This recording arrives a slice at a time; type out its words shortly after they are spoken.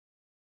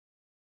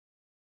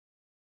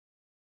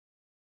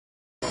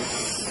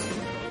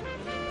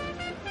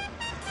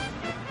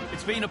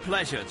been a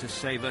pleasure to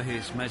savour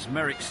his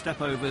mesmeric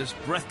stepovers,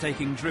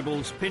 breathtaking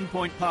dribbles,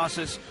 pinpoint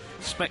passes,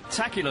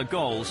 spectacular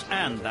goals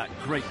and that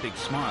great big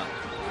smile.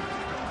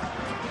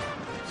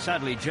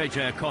 Sadly,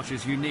 JJ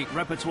Okocha's unique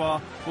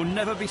repertoire will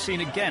never be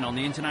seen again on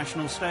the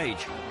international stage.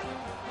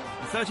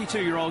 The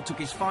 32-year-old took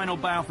his final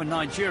bow for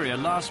Nigeria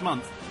last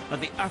month at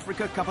the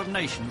Africa Cup of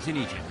Nations in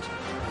Egypt.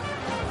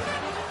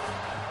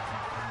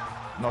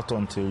 Not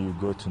until you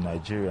go to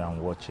Nigeria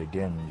and watch a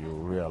game, you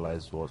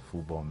realize what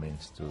football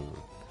means to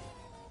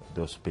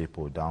those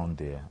people down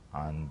there.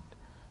 And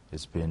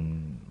it's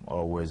been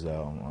always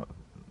a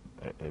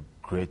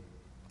great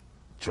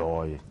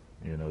joy,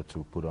 you know,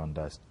 to put on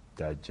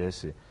that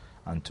jersey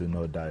and to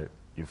know that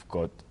you've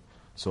got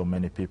so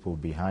many people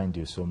behind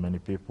you, so many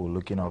people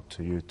looking up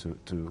to you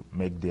to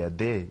make their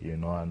day, you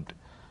know. And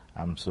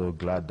I'm so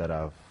glad that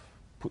I've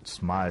put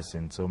smiles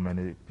in so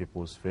many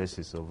people's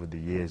faces over the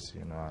years,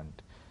 you know, and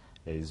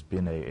it's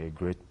been a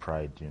great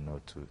pride, you know,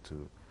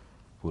 to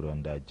put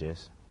on that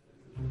jersey.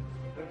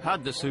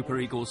 Had the Super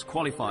Eagles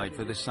qualified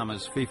for this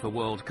summer's FIFA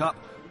World Cup,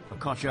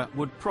 Okocha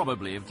would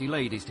probably have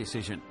delayed his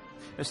decision.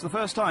 It's the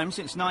first time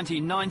since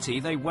 1990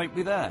 they won't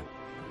be there.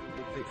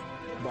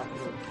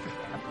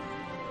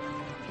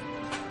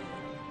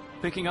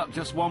 Picking up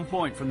just 1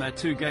 point from their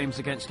 2 games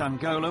against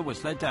Angola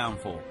was their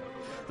downfall.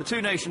 The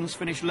two nations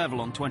finished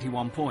level on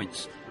 21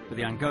 points, but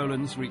the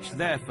Angolans reached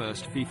their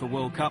first FIFA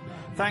World Cup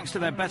thanks to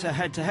their better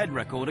head-to-head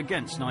record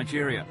against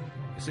Nigeria.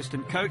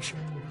 Assistant coach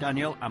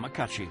Daniel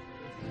Amakachi.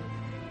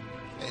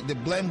 The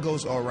blame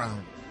goes all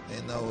around.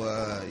 You know,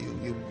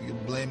 you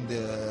blame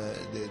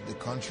the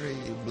country,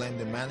 you blame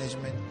the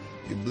management,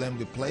 you blame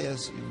the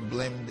players, you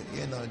blame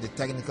the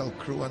technical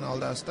crew and all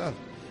that stuff.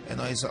 You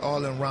know, it's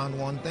all around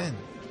one thing.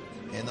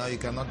 You know, you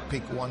cannot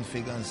pick one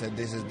figure and say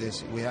this is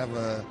this. We have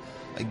a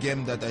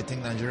game that I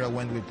think Nigeria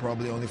went with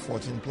probably only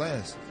 14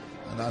 players,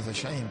 and that's a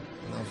shame,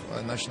 you know, for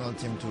a national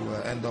team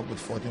to end up with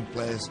 14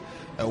 players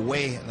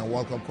away in a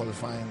World Cup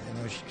qualifying.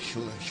 You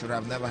know, should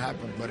have never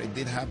happened, but it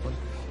did happen,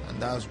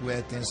 and that's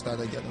where things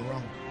started getting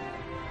wrong.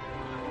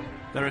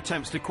 Their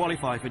attempts to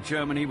qualify for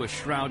Germany were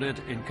shrouded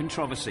in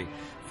controversy.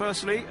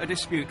 Firstly, a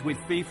dispute with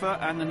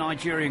FIFA and the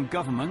Nigerian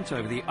government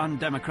over the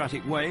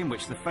undemocratic way in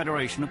which the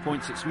federation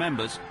appoints its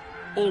members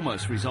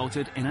almost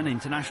resulted in an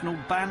international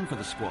ban for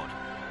the squad.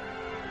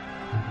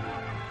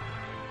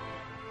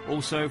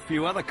 Also,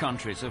 few other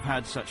countries have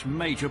had such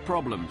major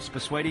problems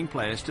persuading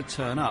players to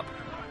turn up.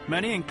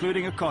 Many,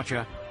 including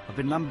Okocha, have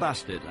been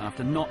lambasted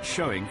after not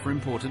showing for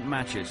important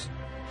matches.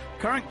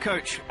 Current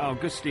coach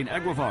Augustin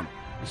Eguavoen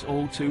is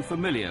all too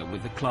familiar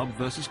with the club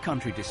versus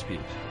country dispute.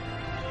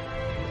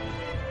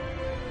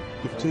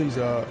 If teams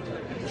are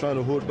trying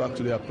to hold back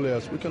to their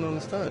players, we can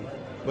understand.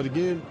 But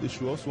again, they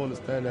should also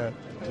understand that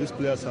these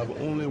players have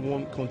only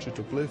one country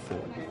to play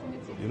for.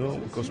 You know,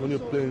 because when you're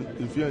playing,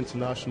 if you're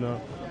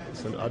international,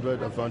 it's an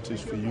added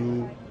advantage for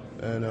you,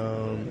 and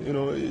you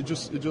know, it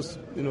just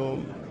you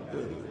know,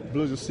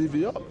 blows your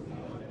CV up.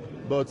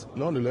 But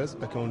nonetheless,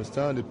 I can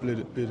understand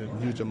they paid a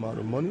huge amount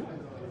of money.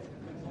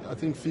 I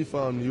think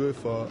FIFA and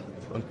UEFA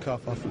and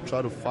CAF have to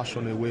try to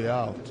fashion a way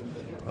out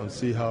and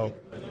see how,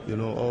 you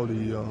know, all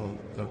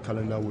the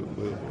calendar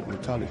will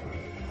tally.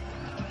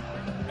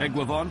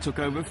 Eguavoen took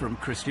over from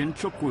Christian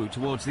Chukwu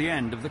towards the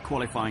end of the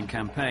qualifying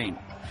campaign.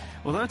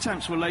 Although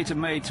attempts were later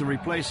made to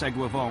replace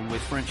Eguavoen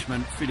with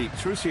Frenchman Philippe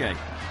Troussier,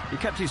 he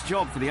kept his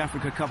job for the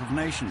Africa Cup of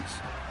Nations.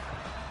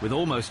 With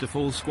almost a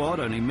full squad,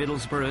 only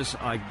Middlesbrough's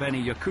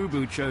Igbeni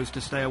Yakubu chose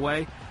to stay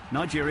away.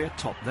 Nigeria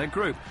topped their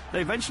group.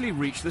 They eventually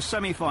reached the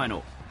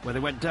semi-final, where they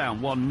went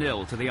down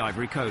 1-0 to the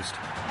Ivory Coast.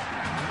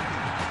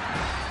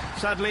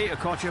 Sadly,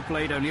 Okocha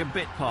played only a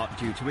bit part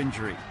due to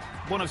injury.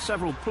 One of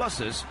several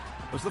pluses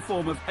was the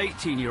form of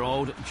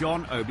 18-year-old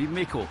John Obi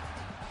Mikel.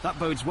 That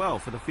bodes well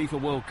for the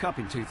FIFA World Cup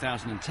in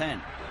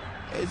 2010.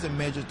 It's a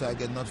major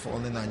target, not for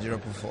only Nigeria,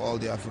 but for all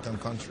the African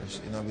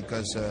countries, you know,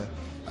 because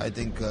I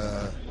think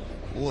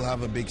we'll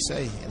have a big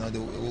say. You know,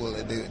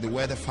 the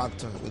weather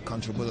factor will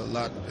contribute a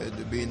lot.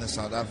 Being in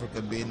South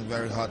Africa, being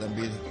very hot and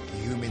being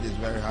humid is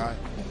very high.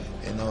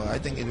 You know, I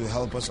think it will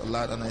help us a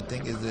lot, and I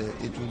think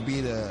it will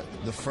be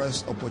the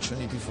first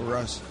opportunity for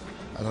us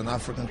as an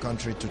African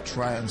country to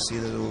try and see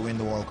that we win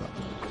the World Cup.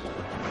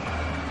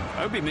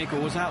 Obi Mikel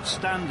was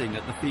outstanding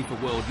at the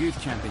FIFA World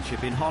Youth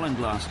Championship in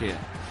Holland last year.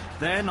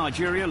 There,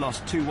 Nigeria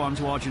lost 2-1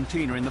 to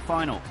Argentina in the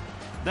final.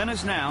 Then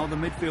as now, the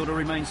midfielder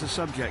remains the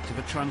subject of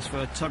a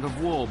transfer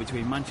tug-of-war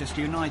between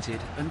Manchester United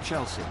and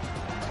Chelsea.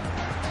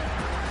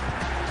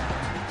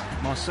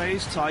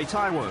 Marseille's Tai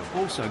Taiwo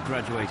also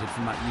graduated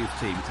from that youth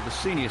team to the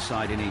senior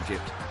side in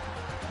Egypt.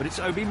 But it's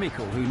Obi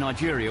Mikel who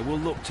Nigeria will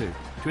look to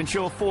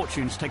ensure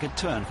fortunes take a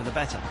turn for the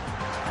better.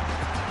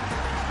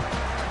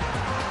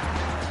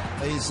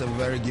 He's a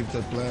very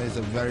gifted player, he's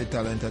a very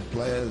talented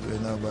player, you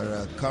know,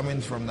 but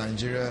coming from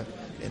Nigeria,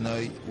 you know,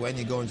 when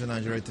you go into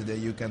Nigeria today,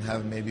 you can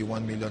have maybe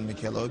 1 million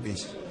Mikel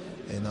Obis.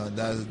 You know,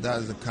 that's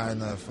the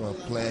kind of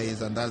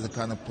players, and that's the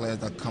kind of players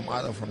that come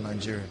out of from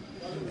Nigeria.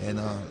 You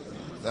know,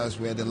 that's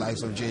where the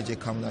likes of JJ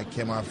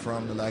came out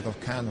from, the like of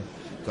Kanu,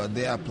 because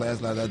they are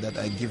players like that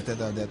are gifted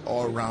at that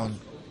all-round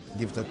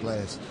gifted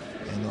players.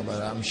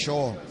 But I'm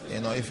sure,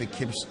 if he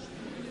keeps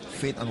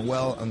fit and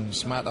well and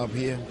smart up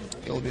here,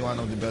 he'll be one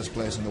of the best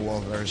players in the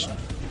world very soon.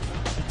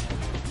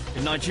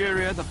 In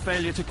Nigeria, the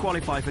failure to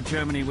qualify for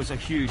Germany was a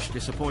huge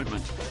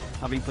disappointment.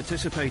 Having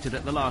participated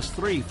at the last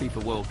 3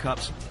 FIFA World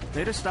Cups,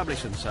 they'd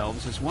established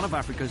themselves as one of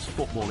Africa's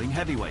footballing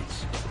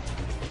heavyweights.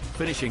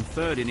 Finishing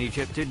 3rd in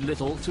Egypt did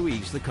little to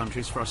ease the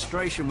country's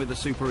frustration with the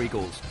Super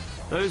Eagles.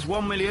 Those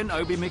 1 million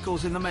Obi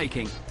Mikkels in the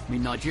making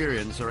mean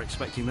Nigerians are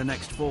expecting the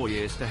next 4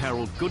 years to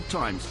herald good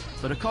times,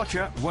 but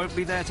Okocha won't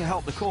be there to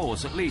help the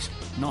cause, at least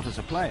not as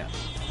a player.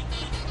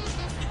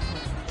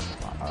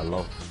 I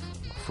love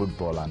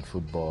football, and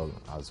football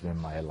has been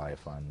my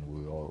life and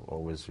will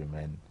always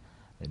remain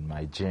in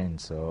my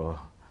genes, so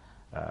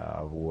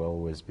I will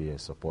always be a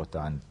supporter,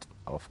 and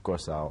of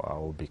course I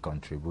will be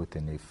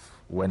contributing.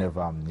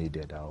 Whenever I'm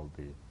needed, I will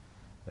be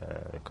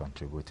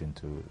contributing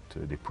to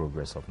the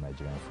progress of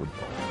Nigerian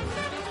football.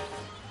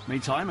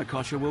 Meantime,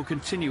 Okocha will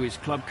continue his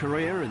club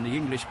career in the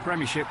English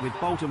Premiership with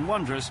Bolton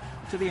Wanderers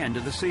to the end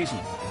of the season.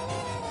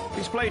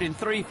 He's played in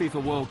 3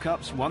 FIFA World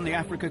Cups, won the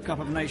Africa Cup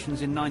of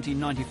Nations in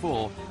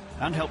 1994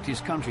 and helped his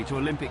country to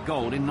Olympic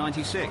gold in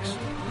 '96.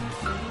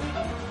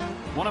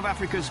 One of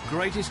Africa's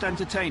greatest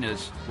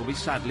entertainers will be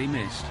sadly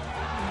missed.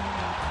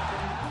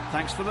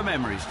 Thanks for the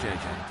memories,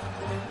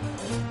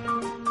 JJ.